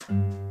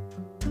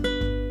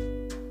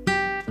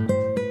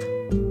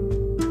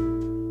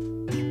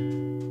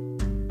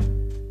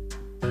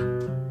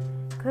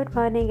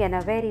morning and a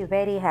very,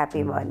 very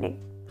happy morning.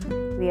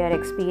 We are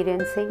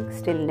experiencing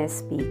Stillness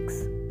Speaks,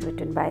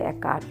 written by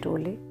Eckhart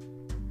Tolle.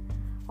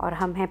 और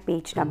हम हैं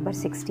page number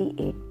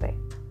 68 पे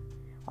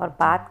और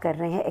बात कर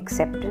रहे हैं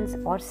एक्सेप्टेंस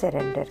और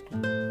सरेंडर की.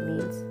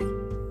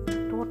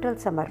 मीन्स टोटल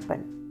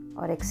समर्पण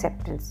और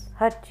एक्सेप्टेंस,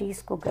 हर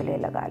चीज़ को गले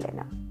लगा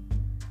लेना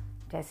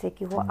जैसे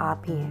कि वो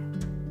आप ही हैं.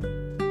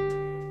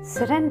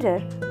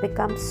 Surrender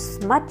becomes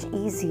much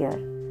easier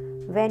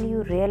when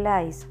you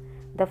realize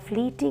the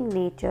fleeting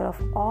nature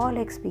of all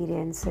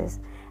experiences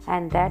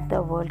and that the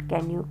world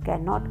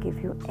cannot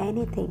give you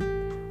anything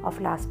of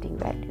lasting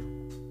value.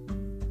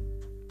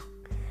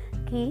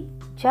 कि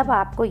जब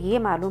आपको ये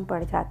मालूम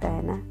पड़ जाता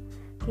है ना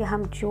कि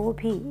हम जो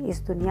भी इस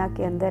दुनिया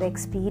के अंदर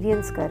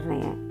एक्सपीरियंस कर रहे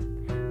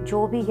हैं,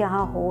 जो भी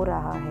यहाँ हो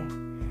रहा है,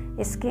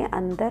 इसके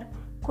अंदर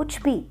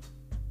कुछ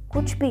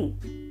भी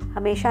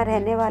हमेशा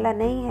रहने वाला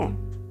नहीं है.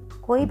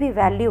 कोई भी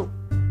वैल्यू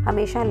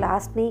हमेशा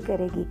लास्ट नहीं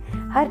करेगी.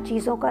 हर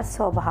चीज़ों का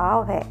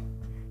स्वभाव है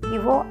कि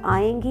वो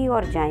आएंगी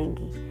और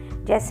जाएंगी.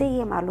 जैसे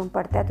ये मालूम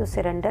पड़ता है तो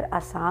सरेंडर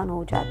आसान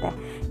हो जाता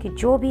है कि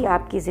जो भी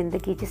आपकी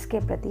ज़िंदगी जिसके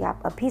प्रति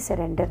आप अभी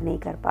सरेंडर नहीं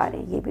कर पा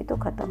रहे, ये भी तो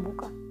ख़त्म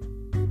होगा.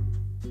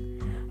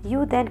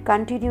 You then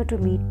continue to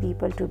meet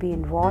people to be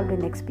involved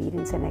in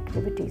experience and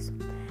activities,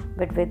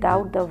 but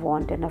without the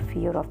want and a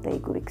fear of the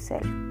egoic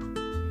self.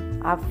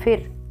 आप फिर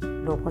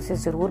लोगों से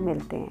ज़रूर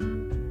मिलते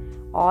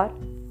हैं और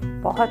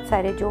बहुत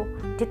सारे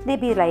जितने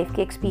भी लाइफ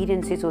के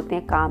एक्सपीरियंसेस होते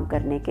हैं, काम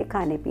करने के,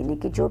 खाने पीने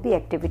की, जो भी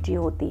एक्टिविटी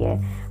होती है,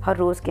 हर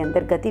रोज़ के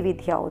अंदर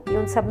गतिविधियाँ होती हैं,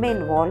 उन सब में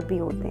इन्वॉल्व भी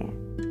होते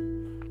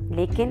हैं.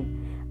 लेकिन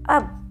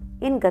अब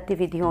इन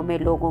गतिविधियों में,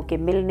 लोगों के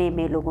मिलने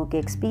में, लोगों के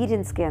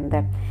एक्सपीरियंस के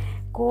अंदर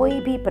कोई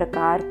भी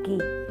प्रकार की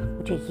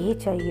मुझे ये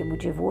चाहिए,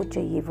 मुझे वो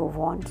चाहिए, वो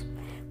वांट्स,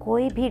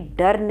 कोई भी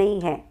डर नहीं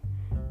है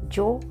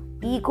जो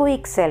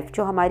ईगोइक सेल्फ,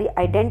 जो हमारी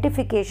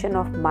आइडेंटिफिकेशन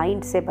ऑफ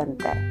माइंड से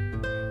बनता है.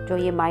 जो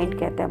ये माइंड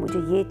कहता है मुझे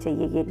ये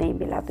चाहिए, ये नहीं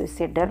मिला तो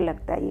इससे डर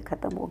लगता है, ये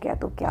ख़त्म हो गया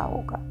तो क्या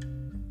होगा.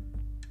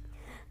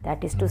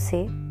 दैट इज़ टू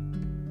से,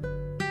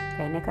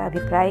 कहने का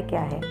अभिप्राय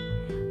क्या है,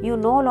 you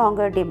no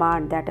longer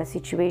demand that a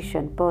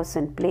situation,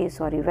 person,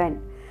 place और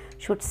इवेंट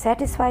शुड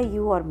सेटिस्फाई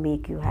यू और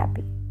मेक यू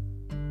हैप्पी.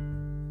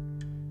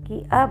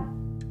 कि अब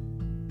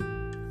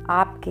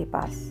आपके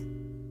पास,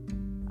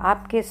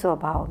 आपके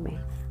स्वभाव में,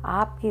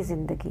 आपकी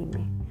ज़िंदगी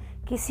में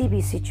किसी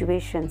भी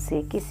सिचुएशन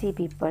से, किसी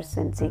भी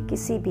पर्सन से,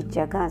 किसी भी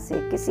जगह से,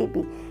 किसी भी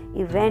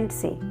इवेंट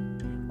से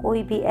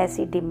कोई भी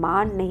ऐसी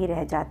डिमांड नहीं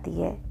रह जाती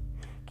है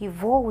कि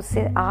वो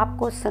उसे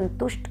आपको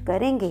संतुष्ट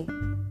करेंगे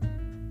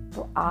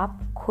तो आप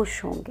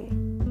खुश होंगे.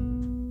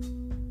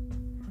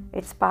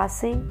 It's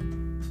passing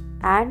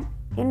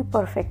and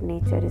imperfect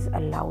nature is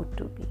allowed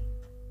to be.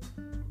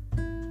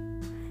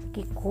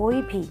 कि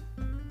कोई भी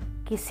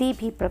किसी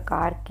भी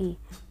प्रकार की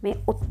में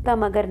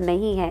उत्तम अगर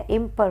नहीं है,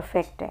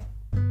 इम्परफेक्ट है,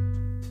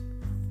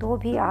 तो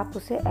भी आप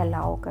उसे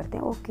अलाउ करते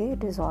हैं. Okay,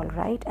 it is all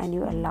right and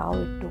you allow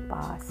it to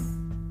pass.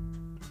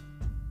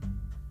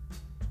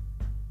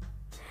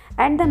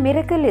 And the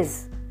miracle is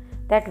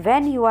that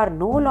when you are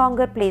no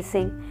longer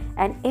placing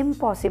an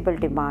impossible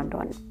demand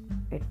on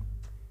it.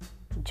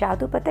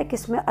 जादू पता है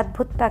किसमें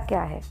अद्भुतता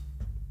क्या है,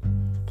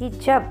 कि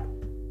जब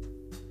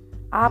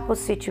आप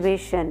उस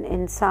सिचुएशन,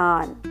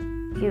 इंसान,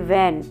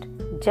 इवेंट,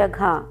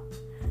 जगह,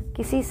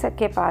 किसी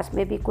के पास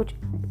में भी कुछ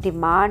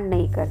डिमांड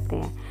नहीं करते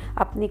हैं,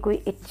 अपनी कोई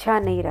इच्छा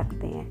नहीं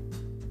रखते हैं,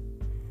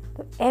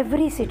 तो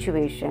every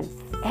situation,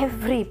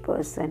 every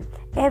person,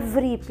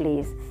 every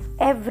place,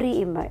 every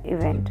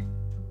event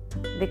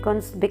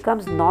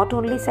becomes not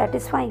only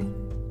satisfying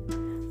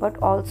but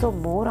also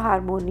more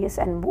harmonious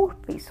and more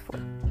peaceful.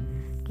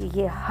 कि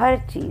ये हर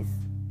चीज़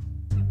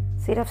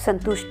सिर्फ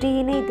संतुष्टि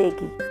ही नहीं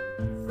देगी,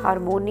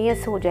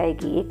 हारमोनियस हो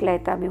जाएगी, एक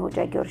लयता में हो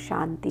जाएगी और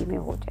शांति में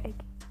हो जाएगी.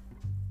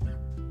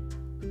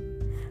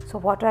 So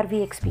what are we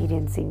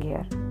experiencing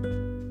here?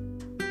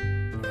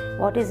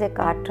 What is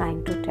Eckhart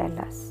trying to tell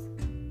us?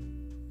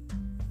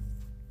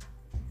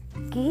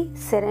 कि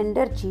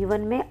सरेंडर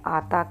जीवन में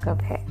आता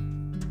कब है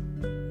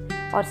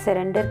और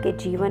सरेंडर के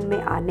जीवन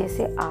में आने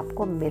से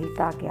आपको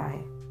मिलता क्या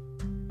है.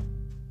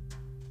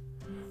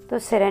 तो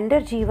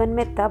सरेंडर जीवन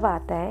में तब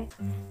आता है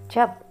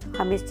जब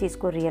हम इस चीज़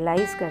को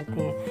रियलाइज़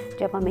करते हैं,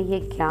 जब हमें ये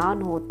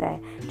ज्ञान होता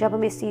है, जब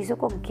हम इस चीज़ों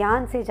को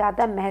ज्ञान से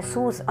ज़्यादा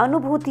महसूस,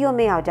 अनुभूतियों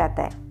में आ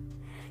जाता है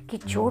कि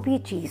जो भी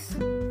चीज़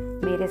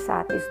मेरे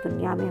साथ इस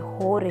दुनिया में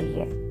हो रही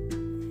है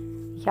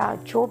या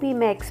जो भी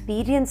मैं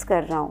एक्सपीरियंस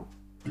कर रहा हूँ,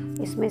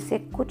 इसमें से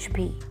कुछ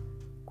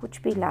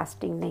भी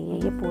लास्टिंग नहीं है,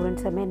 ये पूर्ण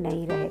समय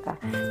नहीं रहेगा.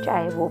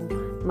 चाहे वो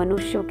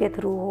मनुष्यों के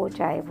थ्रू हो,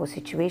 चाहे वो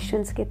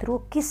सिचुएशंस के थ्रू,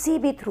 किसी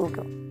भी थ्रू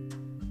हो.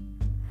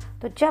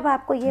 तो जब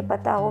आपको ये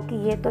पता हो कि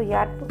ये तो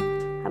यार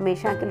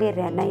हमेशा के लिए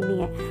रहना ही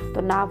नहीं है,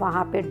 तो ना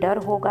वहाँ पे डर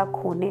होगा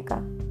खोने का,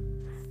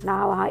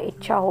 ना वहाँ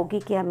इच्छा होगी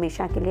कि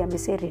हमेशा के लिए हम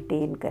इसे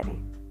रिटेन करें.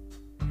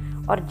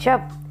 और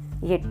जब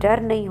ये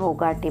डर नहीं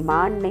होगा,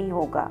 डिमांड नहीं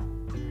होगा,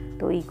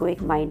 तो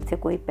ईगोइक माइंड से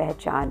कोई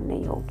पहचान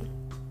नहीं होगी.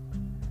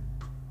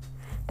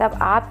 तब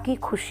आपकी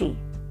खुशी,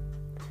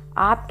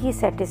 आपकी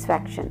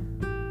सेटिस्फैक्शन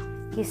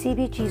किसी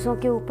भी चीज़ों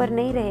के ऊपर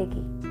नहीं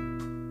रहेगी.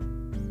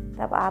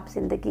 तब आप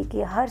ज़िंदगी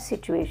की हर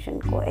सिचुएशन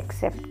को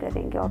एक्सेप्ट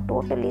करेंगे और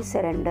टोटली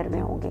सरेंडर में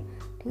होंगे।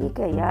 ठीक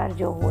है यार,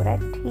 जो हो रहा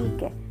है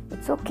ठीक है,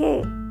 it's okay,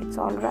 it's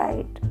all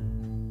right.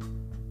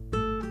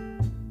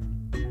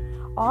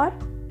 और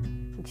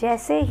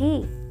जैसे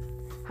ही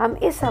हम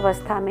इस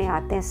अवस्था में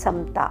आते हैं,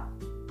 समता,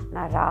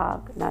 ना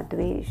राग ना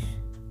द्वेष,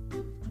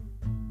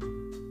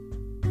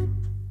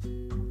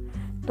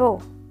 तो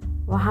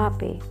वहाँ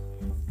पे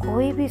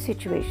कोई भी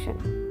सिचुएशन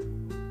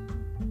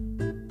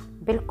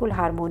बिल्कुल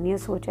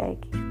हार्मोनियस हो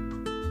जाएगी,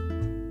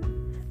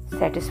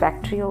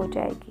 सेटिस्फैक्ट्री हो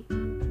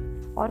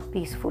जाएगी और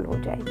पीसफुल हो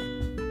जाएगी।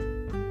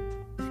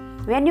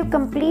 When you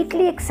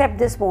completely accept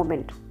this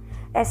moment,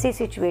 ऐसी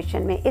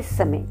सिचुएशन में, इस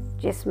समय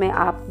जिसमें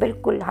आप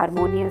बिल्कुल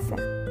हार्मोनियस हैं,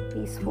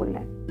 पीसफुल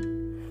हैं,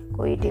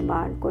 कोई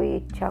डिमांड, कोई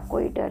इच्छा,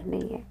 कोई डर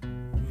नहीं है,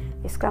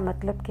 इसका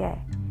मतलब क्या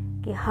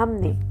है कि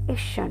हमने इस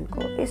क्षण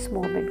को, इस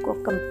मोमेंट को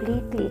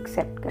कंप्लीटली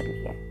एक्सेप्ट कर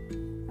लिया है,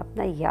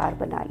 अपना यार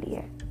बना लिया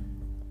है।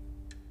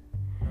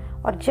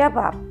 और जब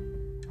आप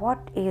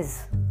व्हाट इज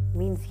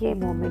मीन्स ये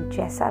मोमेंट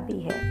जैसा भी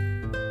है,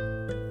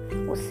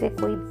 उससे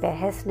कोई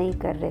बहस नहीं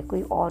कर रहे,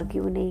 कोई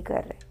आर्ग्यू नहीं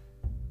कर रहे,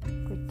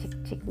 कोई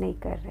चिक चिक नहीं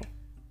कर रहे,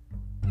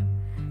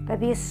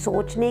 तब ये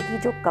सोचने की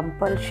जो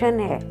कंपल्शन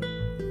है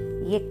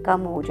ये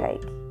कम हो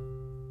जाएगी।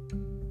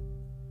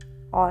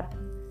 और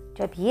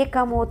जब ये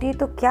कम होती है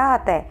तो क्या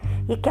आता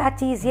है, ये क्या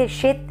चीज़, ये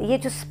क्षेत्र, ये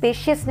जो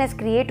स्पेशियसनेस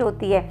क्रिएट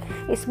होती है,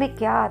 इसमें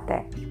क्या आता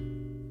है,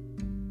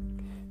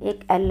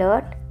 एक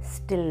अलर्ट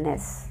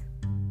स्टिलनेस,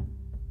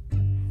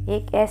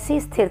 एक ऐसी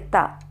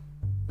स्थिरता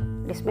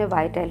जिसमें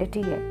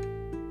वाइटैलिटी है,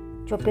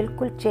 जो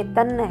बिल्कुल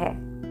चैतन्य है।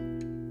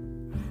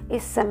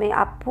 इस समय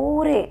आप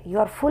पूरे, you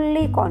are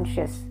fully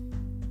conscious,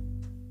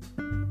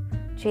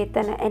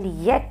 Chetan, and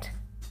yet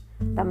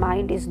the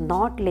mind is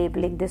not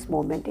labelling this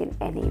moment in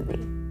any way.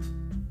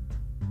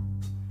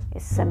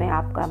 इस समय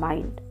आपका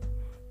माइंड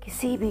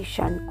किसी भी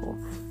क्षण को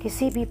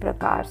किसी भी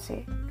प्रकार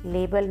से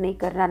लेबल नहीं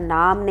कर रहा,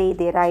 नाम नहीं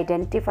दे रहा,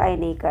 आइडेंटिफाई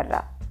नहीं कर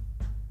रहा।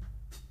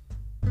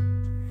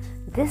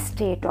 This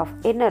state of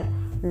inner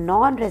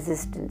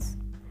non-resistance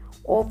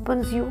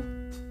opens you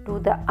to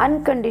the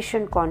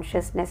unconditioned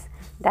consciousness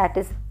that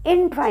is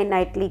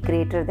infinitely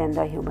greater than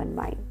the human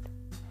mind.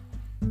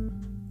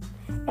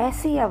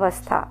 ऐसी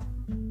अवस्था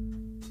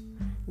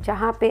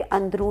जहाँ पे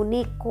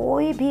अंदरूनी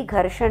कोई भी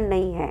घर्षण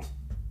नहीं है,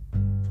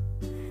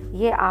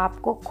 ये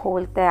आपको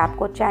खोलता है,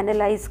 आपको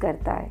चैनलाइज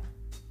करता है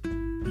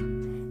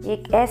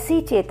एक ऐसी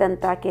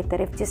चेतनता के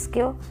तरफ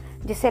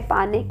जिसे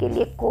पाने के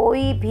लिए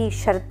कोई भी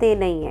शर्तें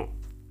नहीं है।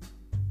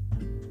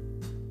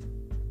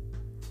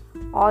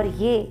 और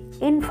ये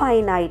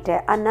इनफाइनाइट है,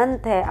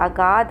 अनंत है,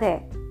 अगाध है।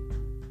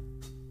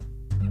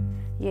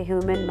 ये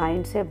ह्यूमन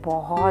माइंड से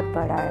बहुत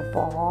बड़ा है,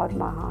 बहुत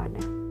महान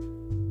है।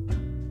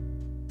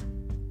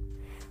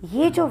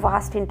 ये जो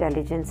वास्ट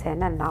इंटेलिजेंस है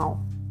ना, now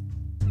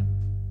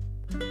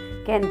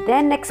can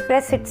then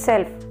express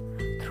itself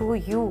through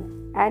you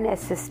and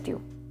assist you.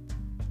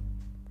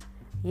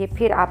 ये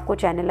फिर आपको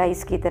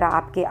चैनलाइज की तरह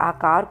आपके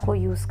आकार को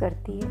यूज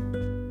करती है,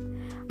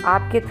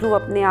 आपके थ्रू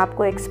अपने आप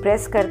को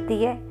एक्सप्रेस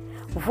करती है।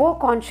 वो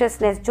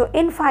कॉन्शियसनेस जो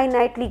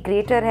इनफाइनाइटली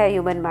ग्रेटर है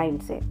ह्यूमन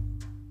माइंड से,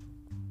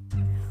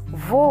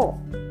 वो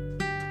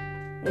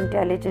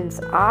इंटेलिजेंस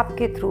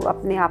आपके थ्रू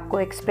अपने आप को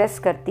एक्सप्रेस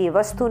करती है,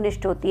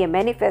 वस्तुनिष्ठ होती है,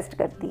 मैनिफेस्ट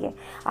करती है,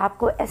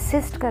 आपको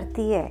असिस्ट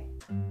करती है,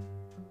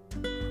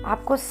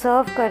 आपको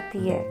सर्व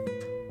करती है,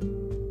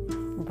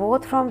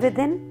 both from with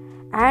in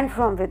and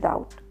from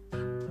without,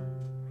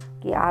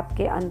 कि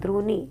आपके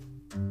अंदरूनी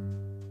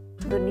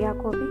दुनिया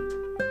को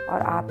भी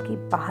और आपकी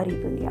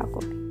बाहरी दुनिया को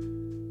भी।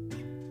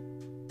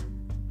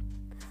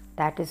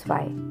 That is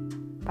why,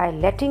 by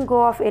letting go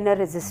of inner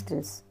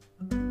resistance,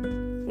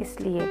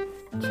 इसलिए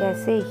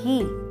जैसे ही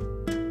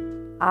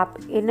आप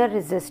inner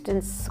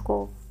resistance को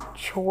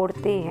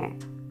छोड़ते हैं,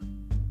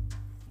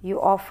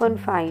 you often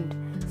find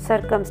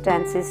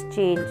circumstances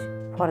change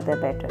for the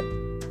better,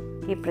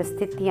 कि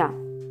परिस्थितियाँ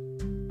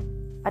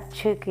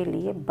अच्छे के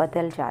लिए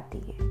बदल जाती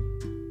हैं।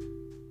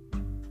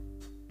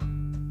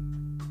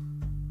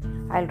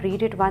 I'll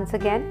read it once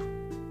again,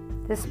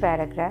 this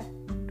paragraph,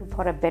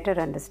 for a better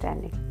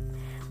understanding.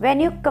 When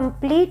you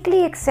completely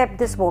accept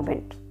this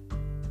moment,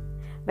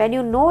 when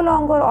you no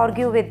longer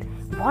argue with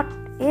what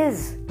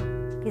is,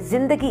 कि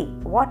जिंदगी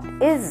what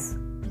is,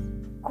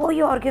 कोई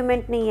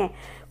आर्ग्यूमेंट नहीं है,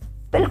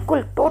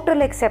 बिल्कुल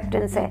टोटल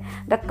एक्सेप्टेंस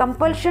है। The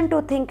compulsion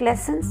to think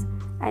lessens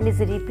and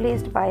is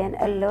replaced by an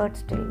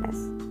alert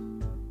stillness.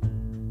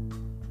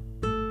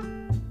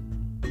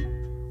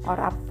 और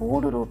आप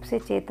पूर्ण रूप से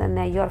चेतन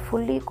है, you are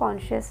fully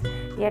conscious,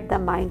 yet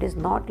the mind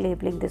is not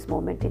labeling this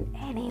moment in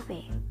any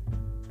way.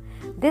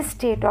 This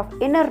state of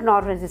inner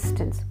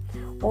non-resistance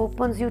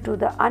opens you to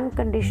the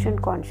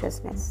unconditioned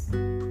consciousness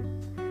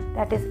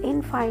that is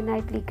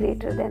infinitely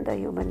greater than the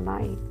human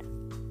mind.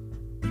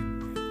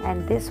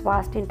 And this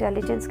vast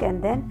intelligence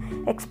can then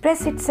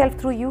express itself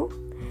through you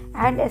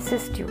and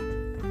assist you,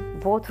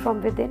 both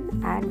from within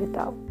and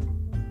without.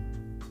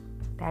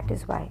 That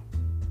is why,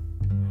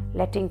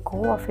 letting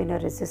go of inner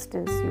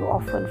resistance, you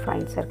often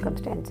find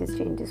circumstances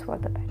changes for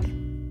the better.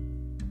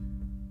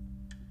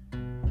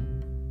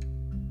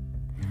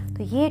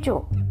 तो ये जो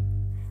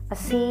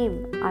असीम,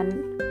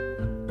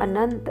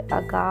 अनंत,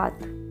 अगाध,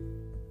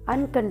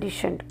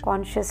 अनकंडीशन्ड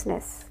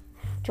consciousness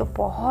जो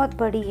बहुत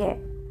बड़ी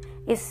है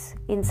इस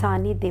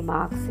इंसानी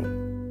दिमाग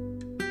से,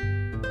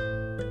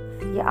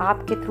 ये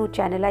आपके थ्रू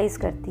चैनलाइज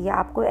करती है,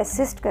 आपको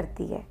असिस्ट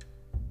करती है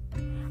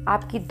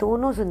आपकी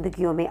दोनों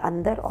जिंदगियों में,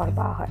 अंदर और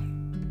बाहर।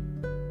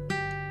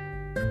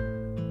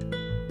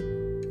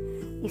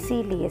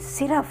 इसीलिए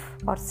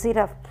सिर्फ और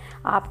सिर्फ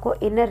आपको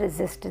इनर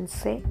रेजिस्टेंस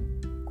से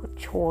को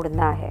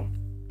छोड़ना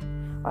है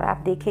और आप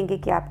देखेंगे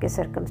कि आपके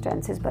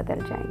सर्कमस्टेंसेस बदल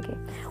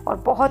जाएंगे। और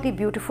बहुत ही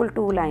ब्यूटीफुल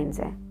 2 लाइन्स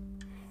हैं।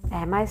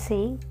 M I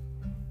saying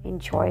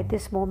enjoy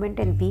this moment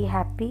and be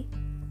happy?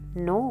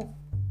 No.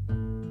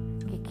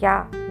 कि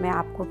क्या मैं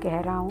आपको कह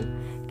रहा हूँ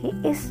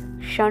कि इस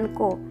क्षण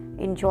को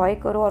एंजॉय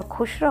करो और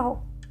खुश रहो?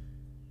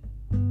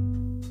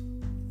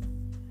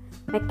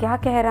 मैं क्या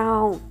कह रहा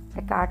हूँ?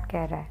 एकार्ट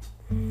कह रहा है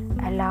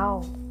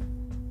allow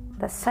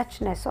the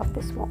suchness of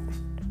this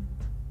moment.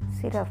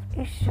 सिर्फ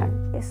इस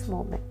क्षण, इस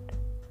मोमेंट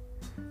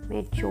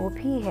में जो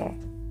भी है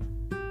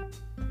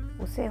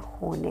उसे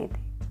होने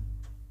दे।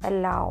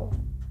 Allow,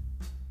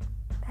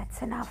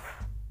 that's enough,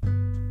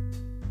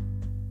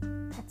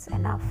 that's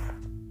enough.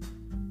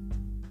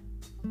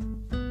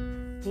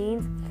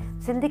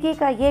 Means जिंदगी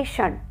का ये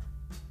क्षण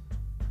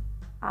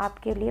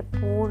आपके लिए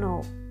पूर्ण हो,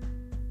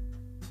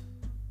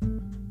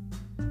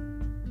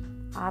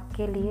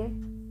 आपके लिए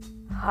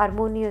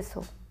हार्मोनियस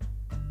हो।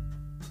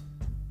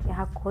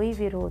 यहाँ कोई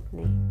विरोध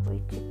नहीं, कोई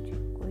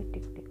चिक-चिक, कोई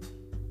टिक-टिक।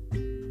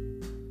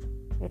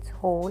 It's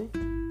whole,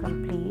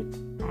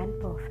 complete and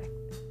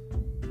perfect.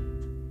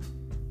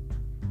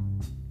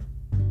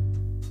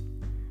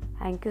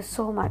 Thank you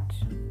so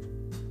much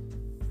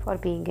for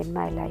being in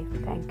my life.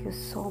 Thank you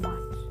so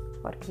much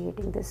for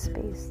creating this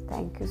space.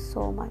 Thank you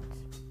so much.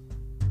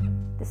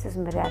 This is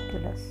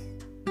miraculous.